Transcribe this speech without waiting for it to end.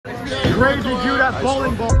Crazy dude at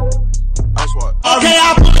bowling ball. That's what. Okay,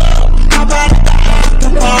 I pull up. I'm about to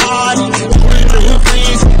the party.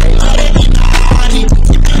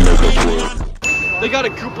 They got a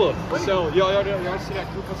Koopa. So, y'all see that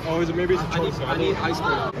Koopa? Oh, maybe it's a choice. I need ice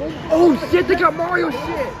cream. Oh shit, they got Mario shit.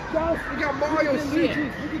 They got Mario shit. You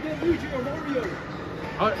can get Luigi or Mario.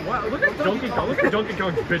 Wow, look at Donkey Kong. Look at Donkey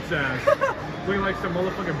Kong's bitch ass. Looking like some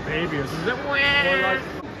motherfucking baby. Is that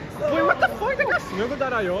wait, what the fuck? They got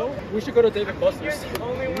Snuggle.io? We should go to David Buster's. You're the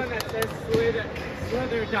only one that says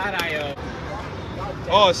Slither.io.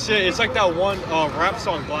 Oh shit, it's like that one rap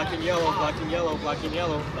song, black and yellow, black and yellow, black and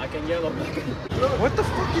yellow, black and yellow. What the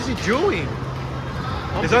fuck is he doing?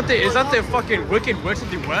 Is that the fucking Wicked Witch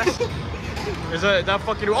of the West? Is that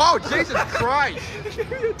fucking, oh Jesus Christ!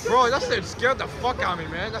 Bro, that scared the fuck out of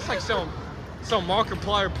me, man. That's like some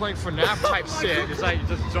Markiplier playing FNAF type shit. It's like he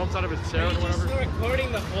just jumps out of his chair or whatever. Just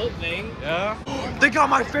recording the whole thing. Yeah. They got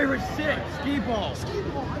my favorite shit. Skee ball. Skee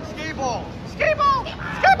ball. Skee ball. Skee ball.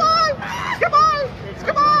 Skee ball. Skee ball.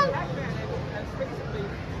 Skee ball.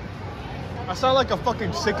 I sound like a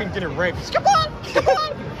fucking chicken getting raped. Skee ball. Skee ball.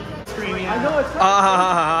 I know it's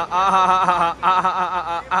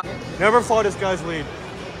never follow this guy's lead.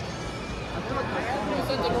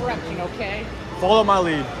 Send the direction, okay? Follow my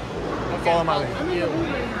lead. Okay, follow my lead.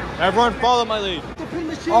 Everyone follow my lead.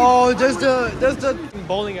 Oh, there's the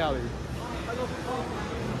bowling alley.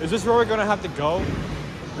 Is this where we're gonna have to go?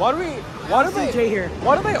 Why do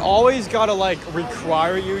they always gotta like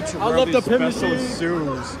require you to wear these special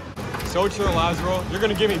shoes? So true, Lazaro. You're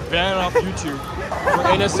gonna get me banned off YouTube for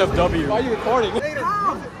NSFW. Why are you recording? Look,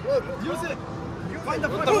 use it. You find the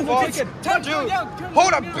fucking ticket. Dude,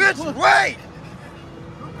 hold up, bitch! Wait!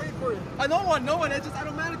 No one. It's just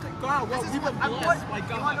automatically. God, well, people bless. My God.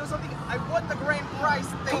 You want to know something? I won the grand prize.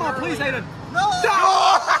 Come on, please, Aiden. No!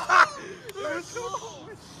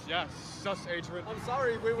 Yes, just Adrian. I'm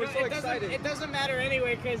sorry, we were so excited. It doesn't matter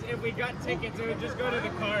anyway, because if we got tickets, it would just go to the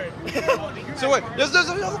card. So wait, there's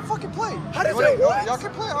another fucking play. How does it work? Y'all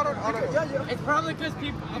can play. I don't know. Yeah. It's probably because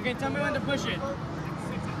people. Okay, tell me when to push it.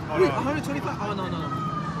 Wait, 125? Oh, no.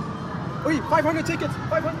 Wait, 500 tickets.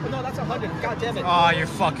 500? No, that's 100. God damn it. Ah, you're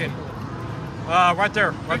fucking. Right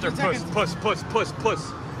there. Puss. Come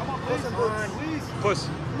on, please. Puss.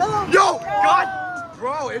 No. Yo, God,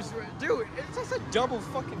 bro, it's just a double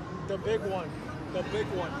fucking. The big one.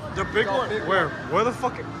 Where? Where the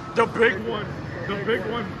fuck? The big one.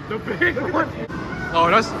 Oh,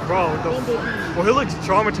 that's bro. Well, he looks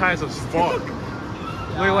traumatized as fuck.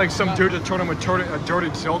 Like some dude that told him a dirty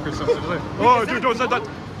joke or something. Like, oh, dude, don't say that.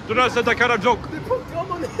 Do not say that kind of joke. They put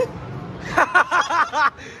gum on it.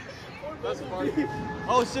 That's funny.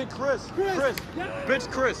 Oh shit, Chris. Yeah. Bitch,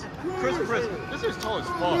 Chris. This is tall as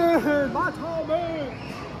fuck. My tall man.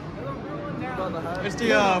 It's the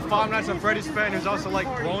Five Nights at Freddy's fan who's also like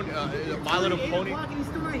grown, My Little Pony. He's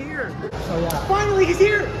still not here. So yeah. Finally, he's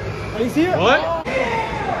here. He's here. What?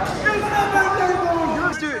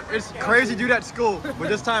 Dude, it's crazy dude at school, but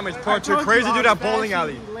this time it's part two. Crazy dude at bowling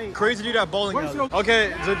alley. Okay,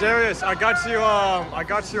 Jadarius, I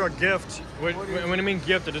got you a gift. When I mean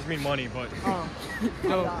gift, it doesn't mean money, but.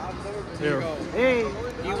 Here. Hey,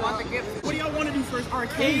 You want the gift? what do y'all want to do first?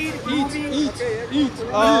 Arcade? Eat.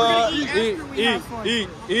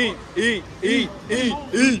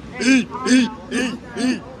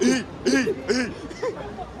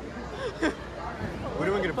 What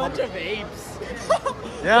are we gonna Bunch of apes.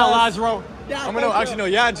 Yeah, Lazaro. Yeah, I'm gonna actually no.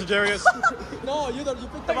 Yeah, Jadarius. No, you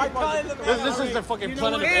picked the right one. This is the fucking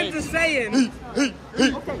Planet of Hands Apes. are saying.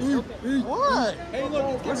 What? Hey,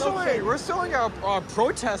 look, We're showing our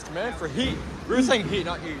protest, man, for heat. We were saying heat,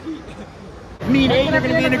 not heat. Me and Aiden are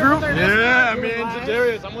gonna be in a group. Yeah, me and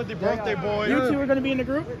Jadarius. I'm with the birthday boy. You two are gonna be in a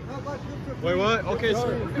group. Wait, what?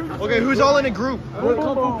 Okay, who's all in a group? We're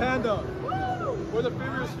Kung Fu Panda. We're the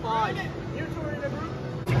Furious 5.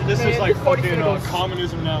 This is like fucking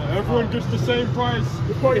communism now. Everyone gets the same price.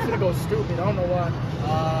 Your party's gonna go stupid. I don't know why.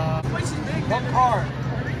 One car.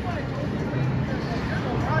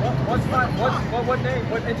 What name?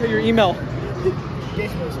 What? Enter your email.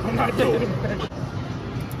 I'm not doing it.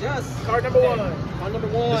 Yes. Card number one. Card number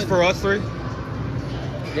one. It's for us three?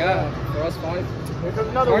 Yeah. For us 5.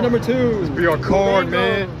 Card number 2. This be our card,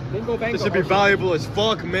 man. Bingo, bango. This should be valuable as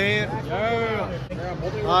fuck, man. Yeah.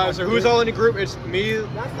 Alright, so who's all in the group? It's me,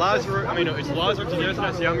 Lazaro. I mean, no, it's Lazaro, Jadarius, and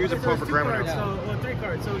I see I'm using proper grammar. So 3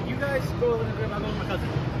 cards. So you guys go in the group. I'm going with my cousin.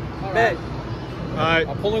 Bet. Alright.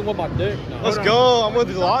 I'm pulling with my dick. No. Let's go. I'm with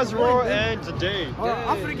Lazaro and Jadarius.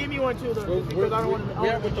 I'm gonna give me one too, though, because I don't want to.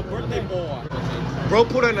 We're with the birthday boy. Bro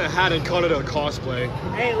put in a hat and called it a cosplay.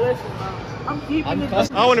 Hey, listen. I'm keeping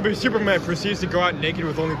it. I want to be Superman. Proceeds to go out naked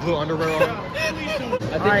with only blue underwear on.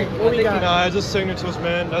 Alright, what we got? Nah, it's just signatures,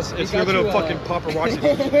 man. It's your little fucking paparazzi.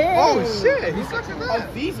 Oh shit! He's such a that.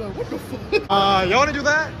 Visa? What the fuck? Y'all wanna do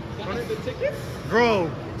that? The tickets? Bro,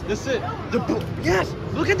 this is yes.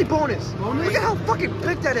 Look at the bonus. Look at how fucking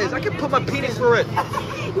big that is. I can put my penis through it.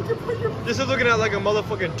 This is looking at like a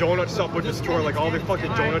motherfucking donut shop would destroy like all the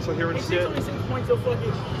fucking donuts are here and shit.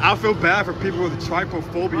 I feel bad for people with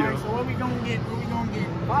trypophobia. Alright, so what we gonna get?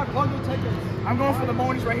 500 tickets. I'm going for the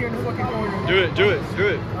bonus right here in the fucking corner. Do it.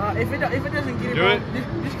 If it doesn't get it, Do bro, it.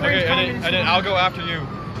 this Okay, and then I'll go after you.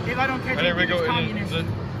 If I don't catch And then we go. communist.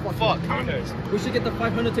 Fuck. Okay. We should get the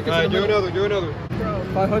 500 tickets. Alright, do another. Bro,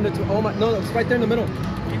 500 to oh my no, it's right there in the middle.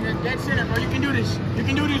 In the dead center, bro. You can do this.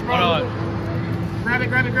 Bro. Hold on. Grab it.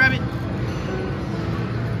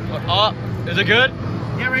 Is it good?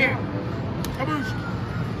 Yeah, right here. Kaboosh.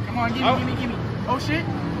 Come on, give me. Oh shit.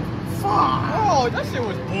 Fuck. Oh, that shit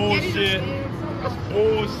was bullshit. That's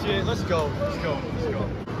bullshit. Let's go.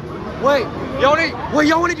 Wait,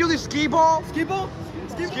 y'all wanna do this skee ball? Skee ball.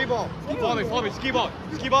 Follow me. Skee ball.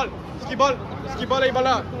 Ahí va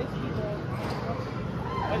la.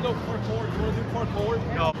 Let's go parkour. You wanna do parkour?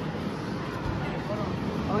 No.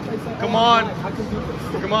 Come on.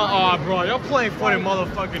 Oh, bro, y'all playing for the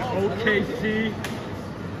motherfucking OKC.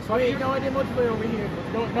 No idea much play over here.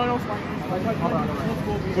 No,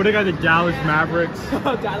 What they got the Dallas Mavericks?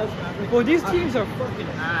 Dallas Mavericks. Well, these teams are fucking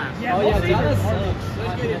ass. Yeah, Dallas sucks.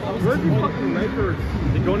 Let's get it. Where's the fucking Lakers?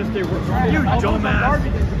 The Golden State Warriors. You dumbass.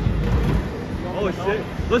 Oh shit.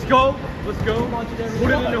 Let's go. Put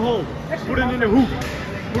it in the hole. Put it in the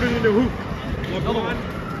hoop.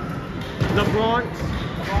 LeBron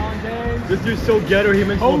James. This dude's so ghetto, he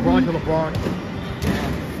makes LeBron to LeBron.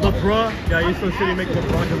 Yeah, he's so shitty, he makes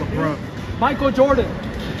LeBron to LeBron. Michael Jordan.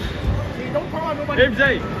 Don't call out nobody.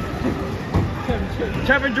 MJ.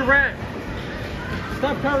 Kevin Durant.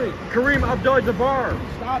 Steph Curry. Kareem Abdul-Jabbar.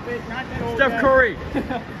 Stop it, not that old Steph guy. Curry.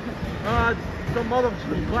 Some mother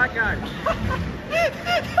black guy.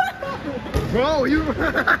 Bro, you.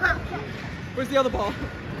 Where's the other ball?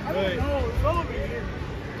 I don't know. It's over here.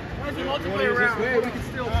 Why is it multiplayer round? We can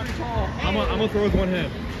still free ball. I'm gonna throw with one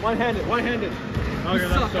hand. One-handed. Okay,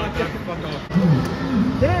 that's fuck off.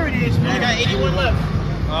 There it is, man. I got 81 left.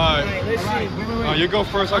 Alright. Let's see. Oh, you go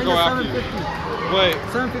first, I'll go after you. Wait.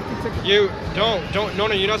 750 tickets. You don't, no,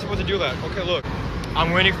 you're not supposed to do that. Okay, look.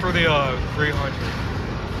 I'm waiting for the 300.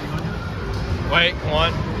 Wait,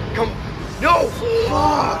 come. No!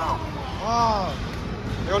 Fuck!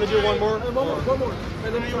 You want to do one more? One more. One more.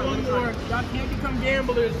 Y'all can't become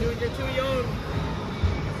gamblers, dude. You're too young.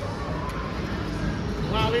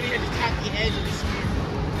 Wow, literally had to tap the edge of the screen.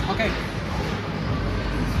 Okay.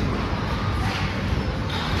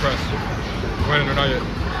 Press. Wait, no, not yet.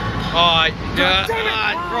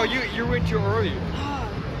 Yeah. Bro, you went too early. I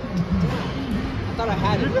thought I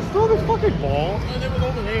had it. You just throw the fucking ball. Oh, they was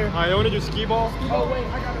over there. Alright, you want to do skee ball? Oh, wait,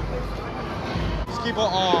 I got a place. Skee ball.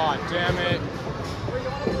 Oh, damn it.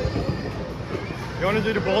 You want to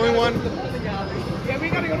do the bowling one? Yeah, we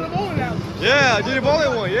gotta go to the bowling alley. Yeah, do the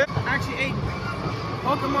bowling one, yeah. Actually, 8.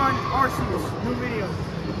 Pokemon Arceus, new video.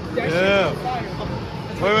 That Yeah. shit's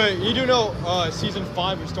fire. Wait, you do know season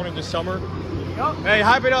 5 is starting this summer? Yup. Hey,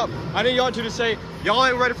 hype it up. I need y'all two to say, y'all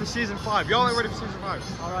ain't ready for season 5. Y'all ain't ready for season 5.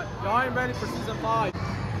 Alright, y'all ain't ready for season 5.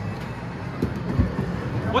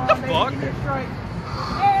 What the fuck?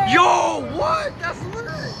 Yo, what? That's lit.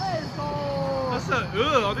 That's a,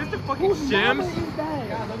 are these the fucking Sims?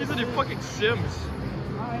 These are the fucking Sims.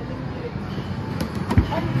 Alright, let me get it.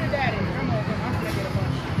 How many your daddy? Come on, I'm gonna get a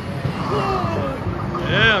bunch.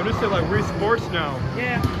 Yeah, this is like Wii Sports now.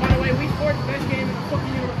 Yeah, by the way, Wii Sports best game in the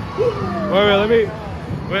fucking universe.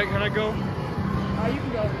 Wait, can I go? You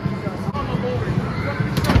can go. I'm a board.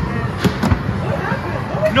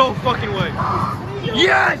 No fucking way.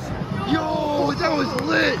 Yes! Yo, that was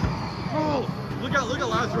lit. Bro, look at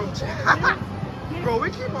Lazaro. Bro, we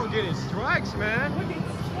keep on getting strikes, man.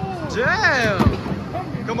 Damn.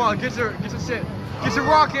 Come on, get your shit. Get your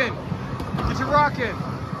rocking.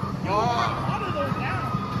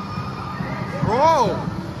 Bro,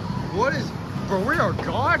 what is... Bro, we are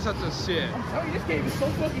gods at this shit. I'm telling you, this game is so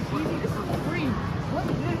fucking easy. This is free. What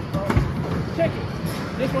is this, bro? Check it.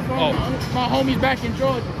 This one's from my homies back in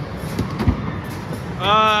Georgia.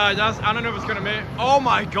 I don't know if it's gonna make... Oh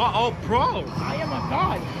my god, oh bro. I am a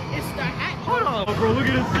god. It's the hat. Hold on. Oh, bro, look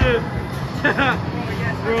at this shit.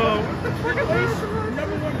 Bro. What the fuck is this?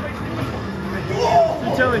 Number 1 place to be.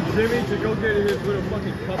 You telling Jimmy to go get his little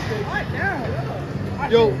fucking cupcake? What? Yeah.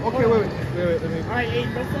 Yo, okay, wait, let me... Alright,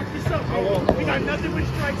 Aiden, don't fuck this up, bro. We got nothing but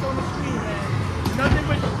strikes on the screen, man. Nothing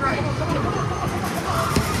but strikes.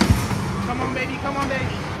 Come on, baby. Come on, baby.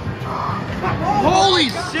 Holy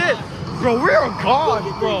shit! Bro, we're gone,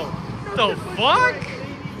 bro. The fuck?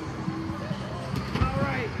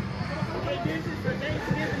 Alright. This is for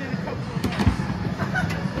Thanksgiving in a couple of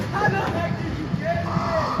months. How the heck did you get it?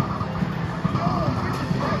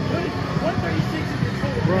 136 is the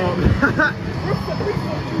total. Bro.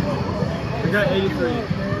 We got 83.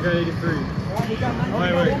 We got 83. We got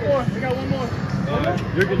Wait. one more. We got one more.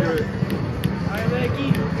 You can do it. Alright, Becky.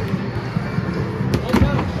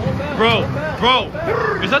 Bro,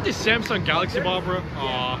 is that the Samsung Galaxy ball, bro?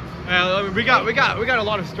 Aw. Man, we got a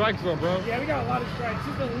lot of strikes though, bro. Yeah, we got a lot of strikes.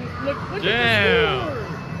 Look Damn. at the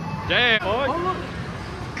score. Damn. Oh, look.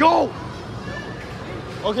 Go!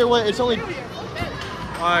 Okay, wait, it's only...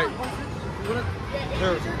 Alright.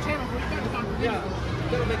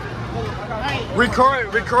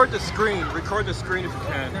 Record the screen. Record the screen if you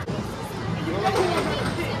can.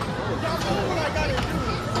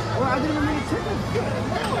 Well, I didn't even mean to take it.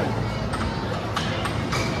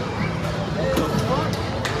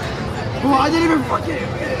 Bro, I didn't even fucking...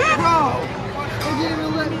 Bro! They didn't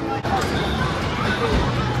even let me...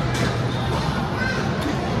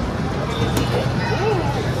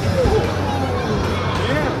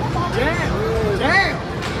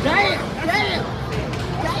 Damn!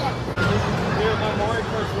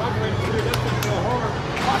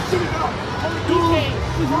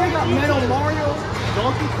 We got Metal Mario,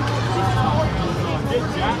 Donkey Kong,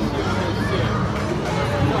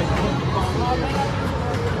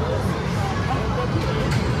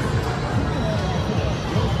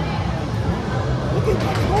 look at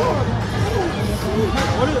that card!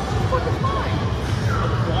 What is it? Fucking fine!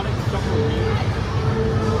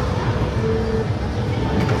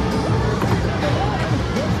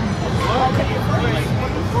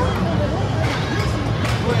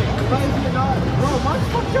 Wait, why is he not? Bro, mine's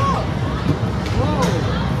fucked up! Whoa!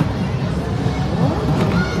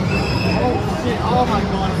 Oh shit, oh my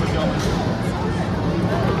god, I'm a dumbass.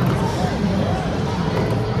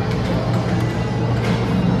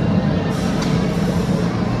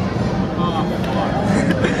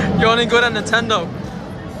 You're only good at Nintendo.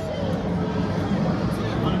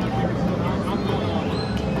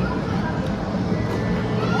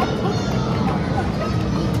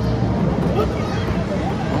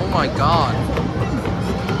 Oh my god.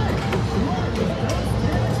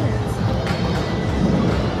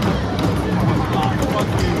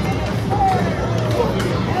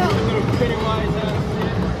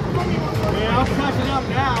 Yeah, I'm catching up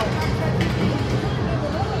now.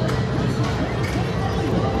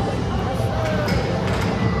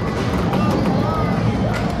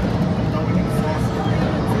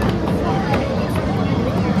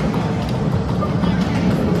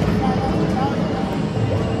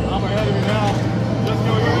 I'm ahead of you now. Just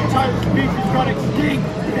know your entire species got extinct,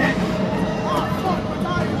 bitch.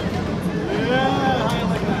 Yeah, how you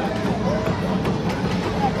like that?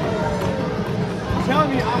 Tell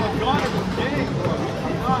me I'm a god of the game, bro.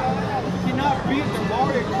 Cannot beat the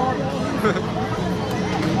Mario Kart.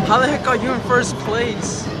 How the heck are you in first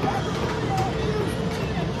place?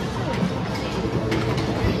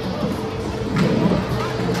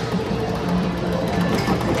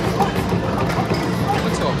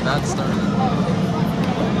 What's up, that start?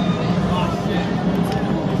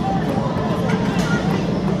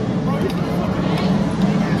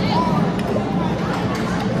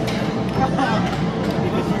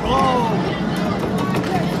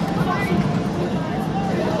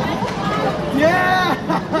 Yeah!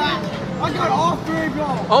 I got all three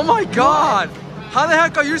goals. Oh my god! How the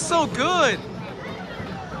heck are you so good?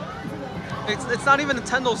 It's not even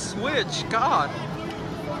Nintendo Switch, god.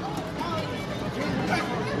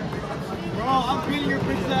 Bro, I'm beating your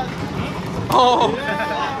princess. Oh!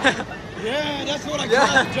 Yeah, yeah, that's what I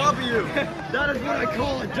call a W. That is what I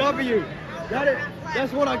call a W.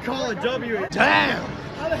 That's what I call a W. Damn!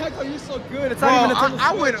 How the heck are you so good? It's Bro, not even Nintendo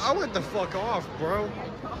I Switch. went the fuck off, bro.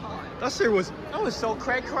 That was so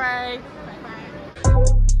cray cray.